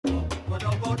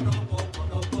I'm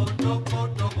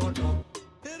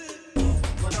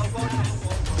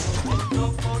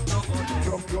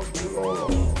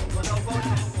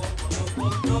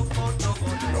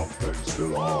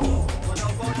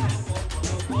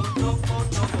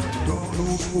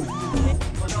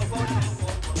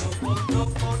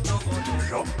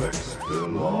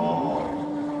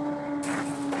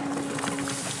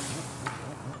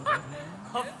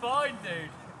fine, dude.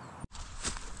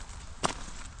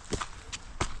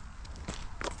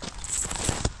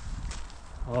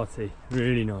 Arty,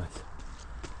 really nice.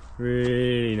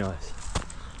 Really nice.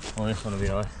 Oh, this one will be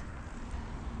nice.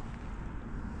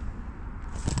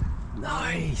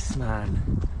 Nice,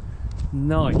 man.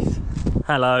 Nice.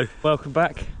 Hello, welcome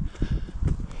back.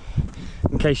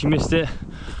 In case you missed it,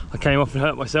 I came off and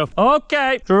hurt myself.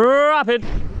 Okay, drop it.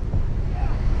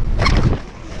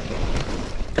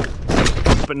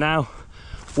 But now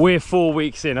we're 4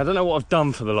 weeks in. I don't know what I've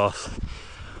done for the last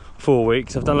 4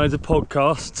 weeks. I've done loads of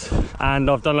podcasts and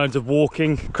I've done loads of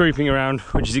walking, creeping around,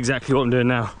 which is exactly what I'm doing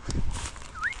now.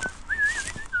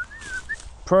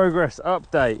 Progress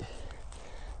update.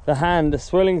 The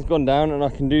swelling's gone down and I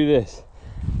can do this.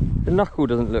 The knuckle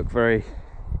doesn't look very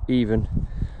even,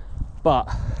 but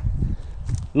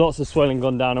lots of swelling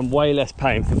gone down and way less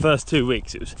pain. For the first 2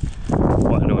 weeks it was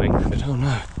quite annoying, but oh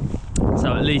no.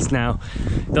 So at least now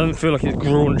it doesn't feel like it's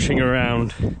graunching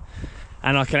around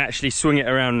and I can actually swing it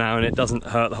around now and it doesn't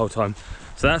hurt the whole time.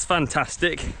 So that's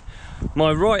fantastic.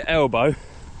 My right elbow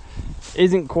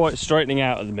isn't quite straightening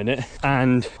out at the minute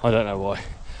and I don't know why.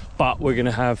 But we're going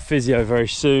to have physio very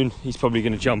soon. He's probably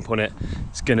going to jump on it.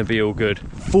 It's going to be all good.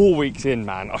 4 weeks in,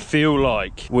 man, I feel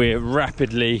like we're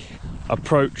rapidly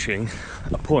approaching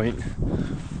a point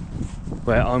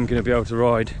where I'm going to be able to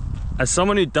ride. As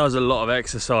someone who does a lot of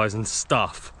exercise and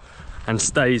stuff and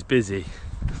stays busy,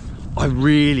 I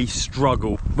really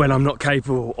struggle when I'm not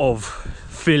capable of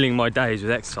filling my days with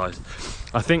exercise.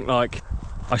 I think like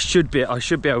I should be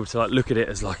able to like look at it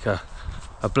as like a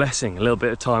blessing, a little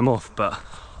bit of time off, but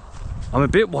I'm a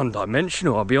bit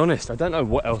one-dimensional, I'll be honest. I don't know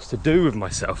what else to do with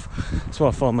myself. That's why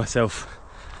I find myself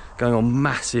going on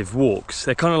massive walks.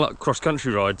 They're kind of like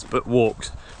cross-country rides, but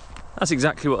walks. That's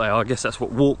exactly what they are. I guess that's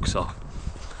what walks are.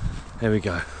 There we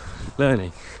go.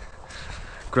 Learning,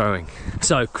 growing.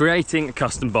 So creating a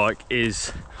custom bike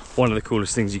is one of the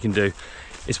coolest things you can do.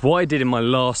 It's what I did in my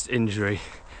last injury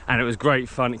and it was great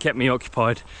fun. It kept me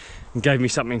occupied and gave me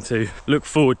something to look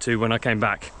forward to when I came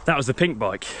back. That was the pink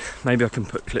bike. Maybe I can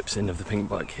put clips in of the pink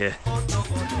bike here.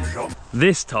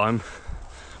 This time,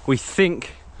 we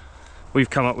think we've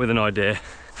come up with an idea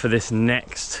for this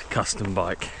next custom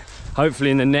bike.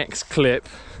 Hopefully in the next clip,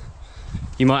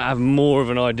 you might have more of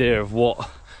an idea of what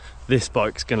this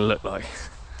bike's gonna look like.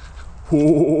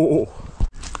 Whoa.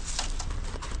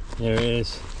 There it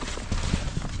is.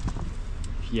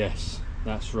 Yes,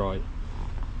 that's right.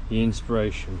 The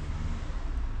inspiration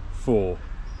for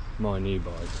my new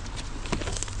bike.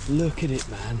 Look at it,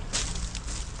 man.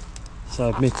 So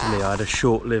admittedly I had a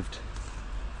short-lived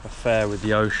affair with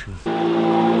the ocean.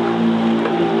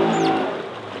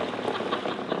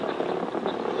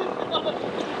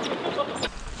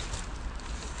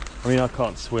 I mean, I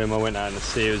can't swim. I went out in the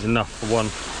sea. It was enough for one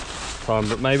time,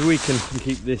 but maybe we can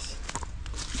keep this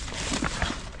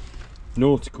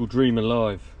nautical dream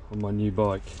alive on my new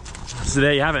bike. So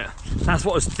there you have it. That's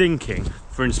what I was thinking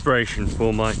for inspiration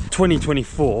for my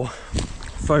 2024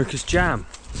 Focus Jam.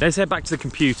 Let's head back to the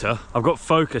computer. I've got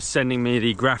Focus sending me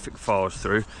the graphic files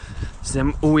through. So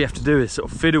then all we have to do is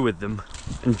sort of fiddle with them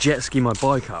and jet ski my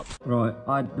bike up. Right,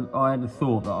 I had a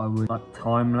thought that I would like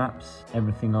time lapse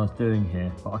everything I was doing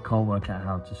here, but I can't work out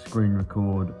how to screen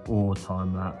record or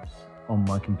time lapse on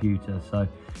my computer. So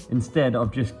instead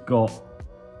I've just got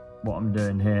what I'm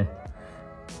doing here.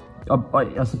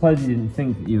 I suppose you didn't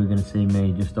think that you were going to see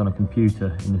me just on a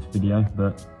computer in this video,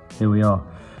 but here we are.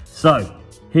 So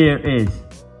here is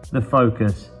the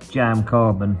Focus Jam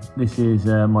Carbon. This is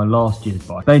my last year's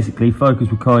bike. Basically, Focus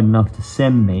were kind enough to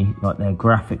send me like their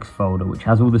graphics folder, which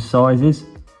has all the sizes.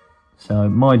 So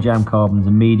my Jam Carbon's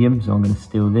a medium, so I'm going to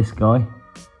steal this guy.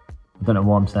 I don't know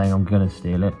why I'm saying I'm going to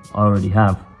steal it. I already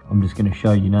have. I'm just going to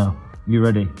show you now. You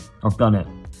ready? I've done it.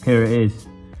 Here it is.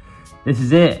 This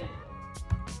is it.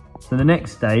 So the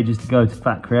next stage is to go to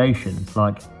Fat Creations.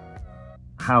 Like,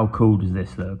 how cool does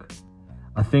this look?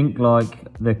 I think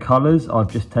like the colours I've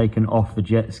just taken off the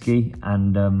jet ski,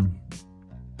 and I'm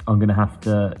gonna have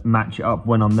to match it up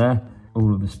when I'm there.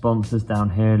 All of the sponsors down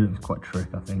here looks quite trick,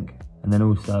 I think. And then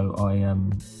also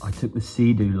I took the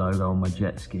Sea-Doo logo on my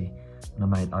jet ski and I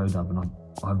made ODub, and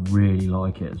I really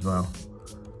like it as well.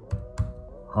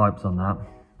 Hyped on that.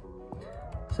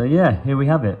 So yeah, here we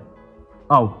have it.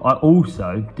 Oh, I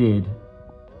also did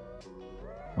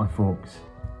my forks.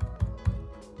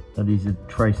 So these are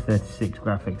Trace 36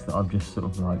 graphics that I've just sort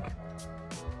of like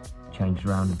changed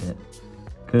around a bit.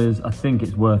 Because I think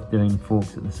it's worth doing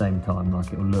forks at the same time,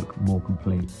 like it'll look more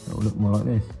complete. It'll look more like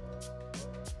this.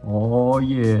 Oh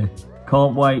yeah,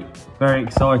 can't wait, very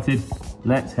excited.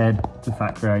 Let's head to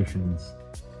Fat Creations.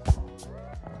 That was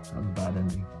a bad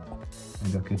ending.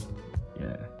 Maybe I could,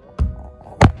 yeah.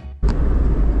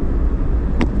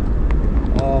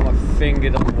 Oh, my finger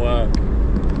doesn't work.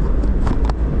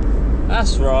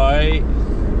 That's right.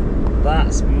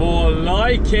 That's more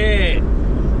like it.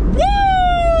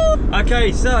 Woo!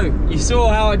 Okay, so you saw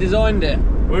how I designed it.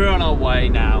 We're on our way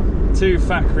now to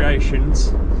Fat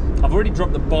Creations. I've already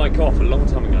dropped the bike off a long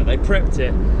time ago. They prepped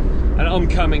it, and I'm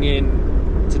coming in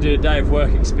to do a day of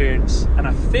work experience. And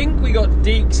I think we got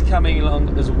Deeks coming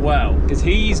along as well, because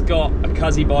he's got a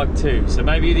Cuzzy bike too. So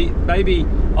maybe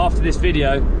after this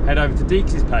video, head over to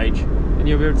Deeks' page and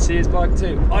you'll be able to see his bike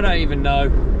too. I don't even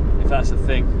know if that's a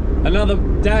thing. Another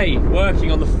day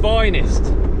working on the finest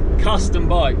custom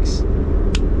bikes.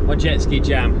 My jet ski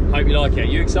jam. Hope you like it.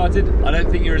 You excited? I don't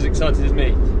think you're as excited as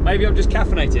me. Maybe I'm just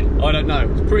caffeinated. I don't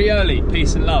know. It's pretty early.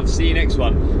 Peace and love. See you next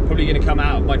one. Probably going to come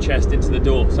out of my chest into the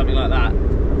door. Something like that.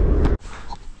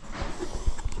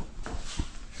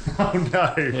 Oh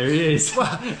no. There he is.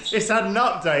 Well, it's had an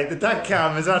update. The dad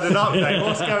cam has had an update.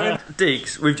 What's going on?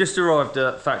 Deeks, we've just arrived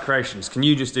at Fat Creations. Can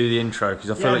you just do the intro? Because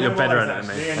I feel like you're better at it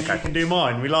than me. And okay. You can do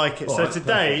mine. We like it. All so right,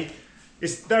 today, perfect.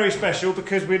 It's very special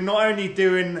because we're not only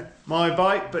doing my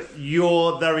bike, but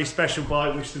your very special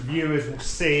bike, which the viewers will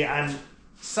see, and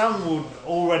some will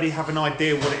already have an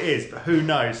idea what it is, but who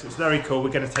knows? It's very cool.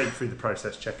 We're going to take you through the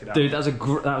process. Check it out. Dude, that was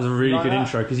a really good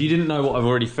intro, because you didn't know what I've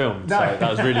already filmed. No. So that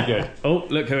was really good. Oh,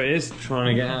 look who it is.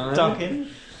 Trying to get out. Ducking.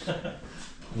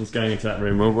 He's going into that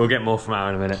room. We'll get more from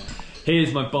Aaron in a minute.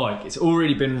 Here's my bike. It's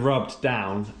already been rubbed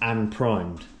down and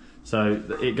primed. So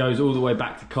it goes all the way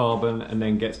back to carbon and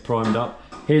then gets primed up.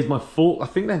 Here's my fork. I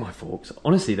think they're my forks.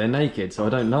 Honestly, they're naked, so I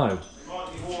don't know.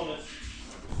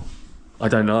 I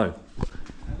don't know.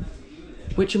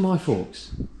 Which are my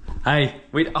forks? Hey,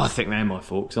 I think they're my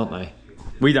forks, aren't they?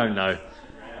 We don't know.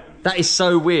 That is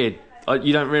so weird.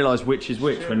 You don't realise which is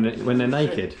which when they're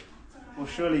naked. Well,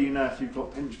 surely you know if you've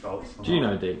got pinch bolts. Do you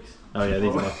know, Deeks? Oh yeah,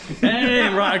 these are mine. Hey,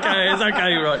 right, okay, it's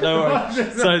okay, right, no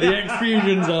worries. So the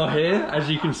Exfusions are here, as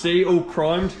you can see, all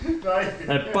primed.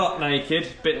 They're butt naked.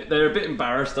 They're a bit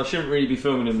embarrassed. I shouldn't really be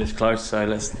filming them this close, so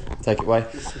let's take it away.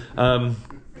 And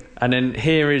then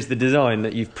here is the design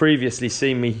that you've previously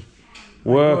seen me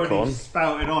work on.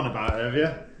 Spouted on about it, have you?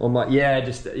 On my, yeah,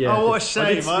 just yeah. Oh, what a shame!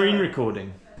 I did screen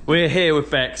recording. We're here with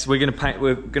Bex. We're gonna paint.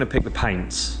 We're gonna pick the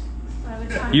paints.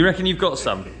 You reckon you've got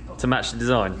some to match the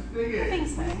design? I think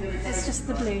so. It's just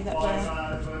the blue that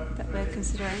we're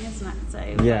considering, isn't it?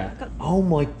 So yeah. Oh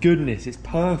my goodness, it's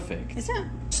perfect. Is it?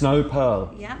 Snow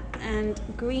pearl. Yeah, and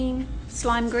green,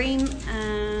 slime green,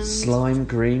 and slime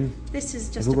green. This is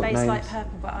just a base names. Like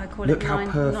purple, but I call Look it how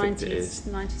perfect 90s, it is.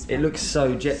 90s it looks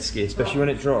so jet ski, especially when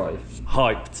it dries.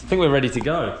 Hyped. I think we're ready to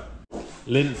go.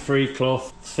 Lint-free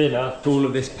cloth, thinner, all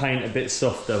of this paint a bit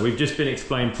softer. We've just been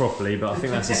explained properly, but I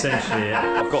think that's essentially it.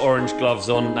 I've got orange gloves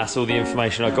on. That's all the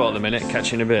information I've got at the minute.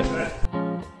 Catch you in a bit.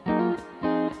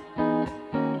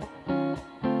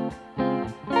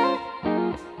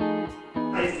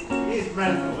 It's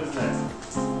mental, isn't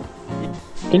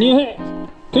it? Can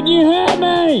you hear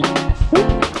me?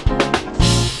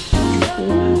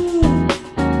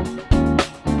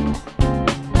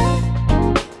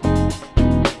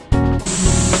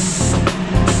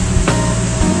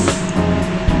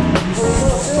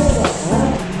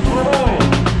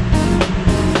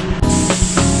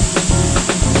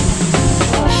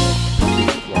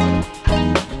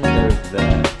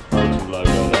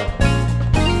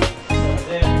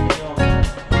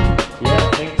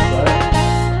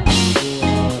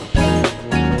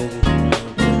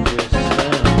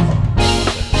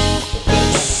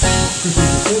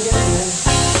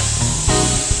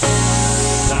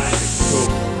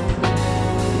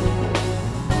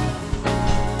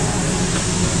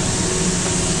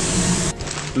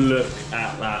 Look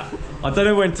at that. I don't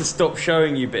know when to stop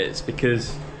showing you bits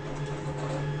because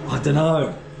I don't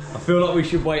know. I feel like we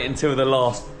should wait until the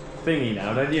last thingy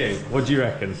now, don't you? What do you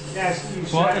reckon? Yes, you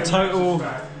What a total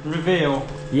reveal.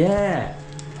 Yeah.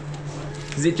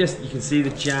 Because it just, you can see the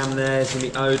jam there, there's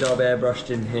going to be ODub airbrushed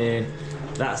in here.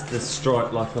 That's the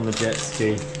stripe like on the jet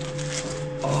ski.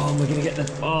 Oh, we're going to get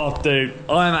the, oh dude,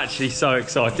 I'm actually so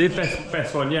excited.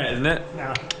 Best one yet, isn't it?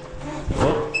 No.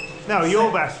 What? No,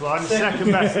 your best one.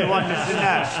 Second best, the one that's in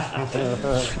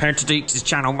there. Head to Deeks'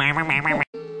 channel.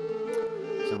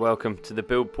 So welcome to the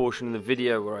build portion of the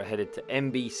video where I headed to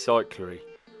MB Cyclery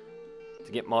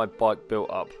to get my bike built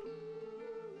up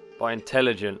by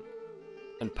intelligent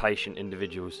and patient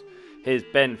individuals. Here's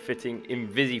Ben fitting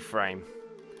InvisiFrame.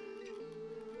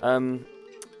 I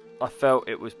felt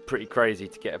it was pretty crazy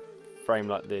to get a frame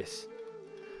like this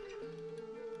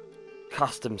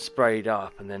custom sprayed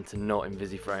up and then to not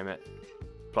InvisiFrame it.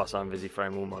 Plus I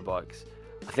InvisiFrame all my bikes.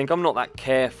 I think I'm not that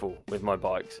careful with my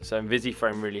bikes, so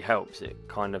InvisiFrame really helps. It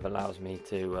kind of allows me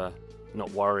to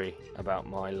not worry about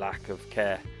my lack of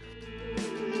care.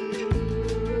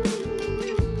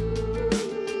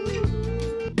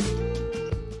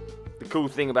 The cool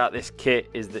thing about this kit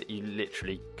is that you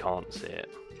literally can't see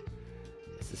it.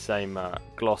 It's the same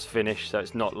gloss finish, so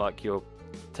it's not like you're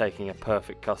taking a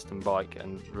perfect custom bike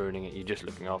and ruining it, you're just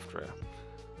looking after it.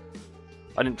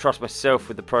 I didn't trust myself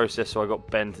with the process, so I got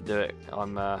Ben to do it.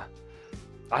 I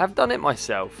have done it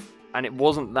myself, and it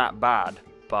wasn't that bad,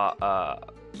 but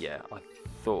yeah, I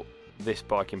thought this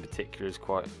bike in particular is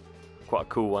quite a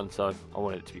cool one, so I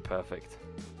wanted it to be perfect.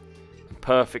 And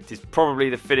perfect is probably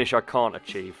the finish I can't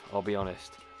achieve, I'll be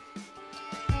honest.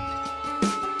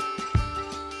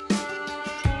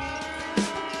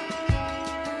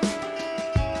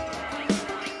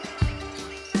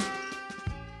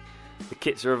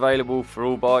 Kits are available for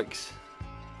all bikes,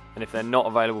 and if they're not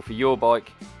available for your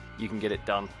bike, you can get it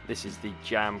done. This is the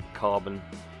Jam Carbon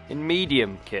in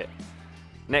medium kit.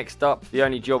 Next up, the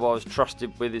only job I was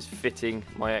trusted with is fitting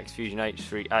my X-Fusion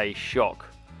H3A shock.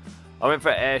 I went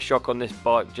for air shock on this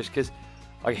bike just because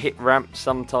I hit ramps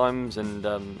sometimes and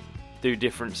do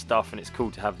different stuff, and it's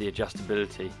cool to have the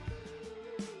adjustability.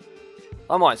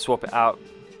 I might swap it out,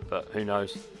 but who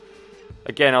knows.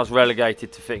 Again, I was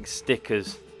relegated to fitting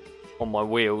stickers on my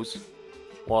wheels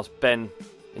whilst Ben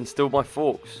installed my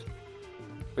forks,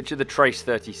 which are the Trace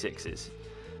 36s.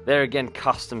 They're again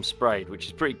custom sprayed, which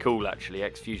is pretty cool actually.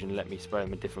 X-Fusion let me spray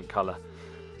them a different colour,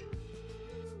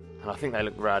 and I think they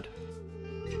look rad.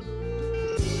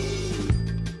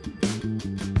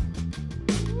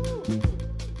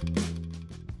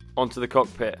 Onto the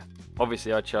cockpit.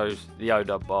 Obviously I chose the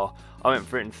ODub bar. I went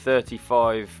for it in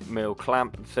 35mm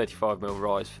clamp and 35mm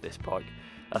rise for this bike.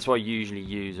 That's what I usually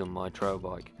use on my trail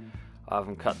bike. I have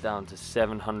them cut down to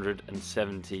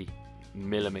 770mm.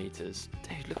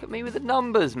 Dude, look at me with the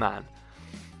numbers, man.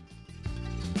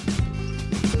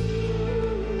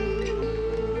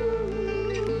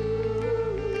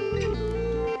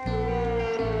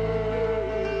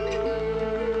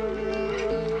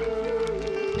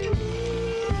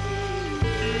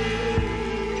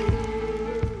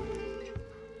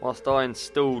 Whilst I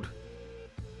installed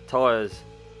tyres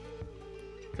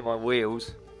to my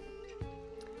wheels,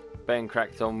 Ben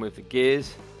cracked on with the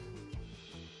gears.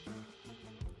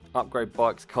 Upgrade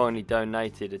Bikes kindly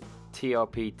donated a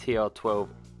TRP TR12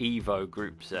 Evo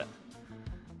group set.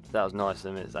 That was nice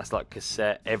of them. That's like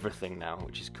cassette everything now,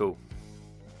 which is cool.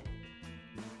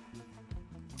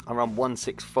 I run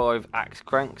 165 axe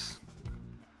cranks.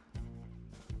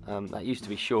 That used to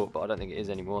be short, but I don't think it is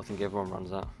anymore. I think everyone runs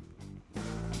that.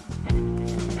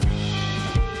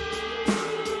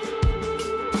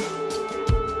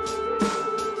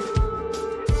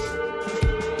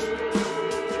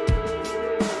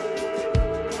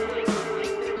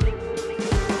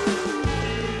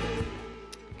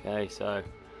 So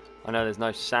I know there's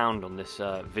no sound on this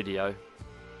video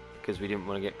because we didn't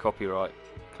want to get copyright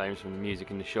claims from the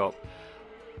music in the shop,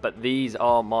 but these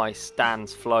are my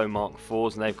Stans Flow Mark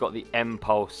IVs, and they've got the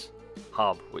M-Pulse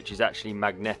hub, which is actually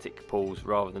magnetic pulls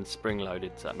rather than spring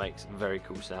loaded, so that makes a very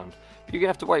cool sound. But you're gonna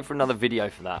have to wait for another video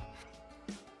for that.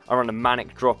 I run a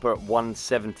Manic Dropper at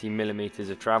 170mm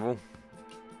of travel,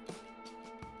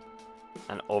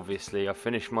 and obviously I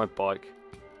finished my bike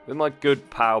with my good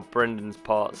pal Brendan's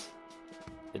parts,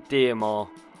 the DMR,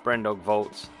 Brendog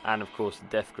Volts, and of course the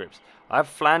Death Grips. I have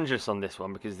flangeless on this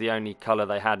one because the only colour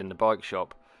they had in the bike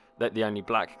shop, the only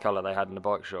black colour they had in the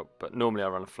bike shop, but normally I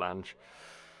run a flange.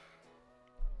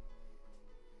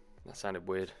 That sounded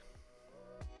weird.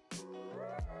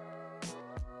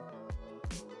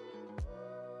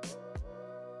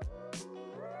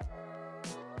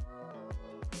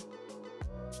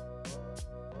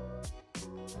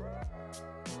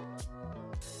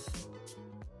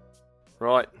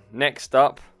 Right, next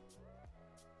up,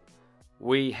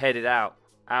 we headed out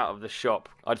of the shop.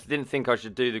 I didn't think I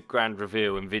should do the grand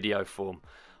reveal in video form.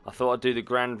 I thought I'd do the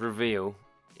grand reveal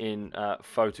in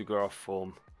photograph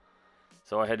form.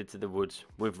 So I headed to the woods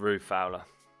with Rue Fowler.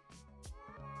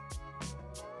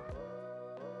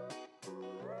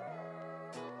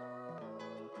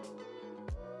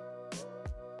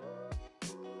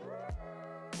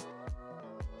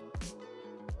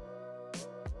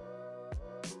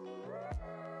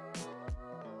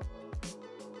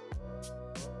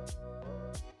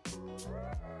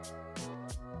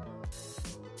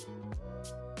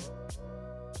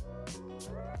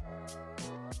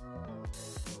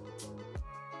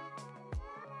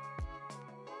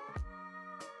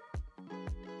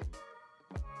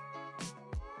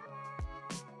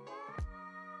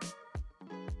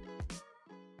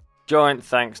 giant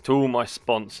thanks to all my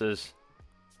sponsors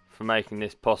for making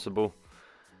this possible.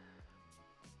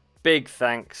 Big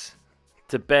thanks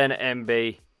to Ben at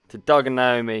MB, to Doug and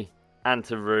Naomi, and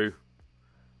to Rue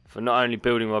for not only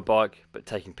building my bike but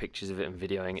taking pictures of it and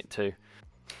videoing it too.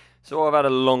 So I've had a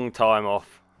long time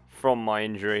off from my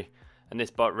injury, and this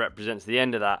bike represents the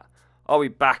end of that. I'll be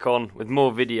back on with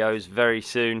more videos very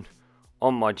soon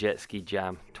on my Jet Ski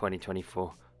Jam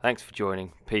 2024. Thanks for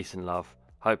joining. Peace and love.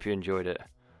 Hope you enjoyed it.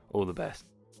 All the best.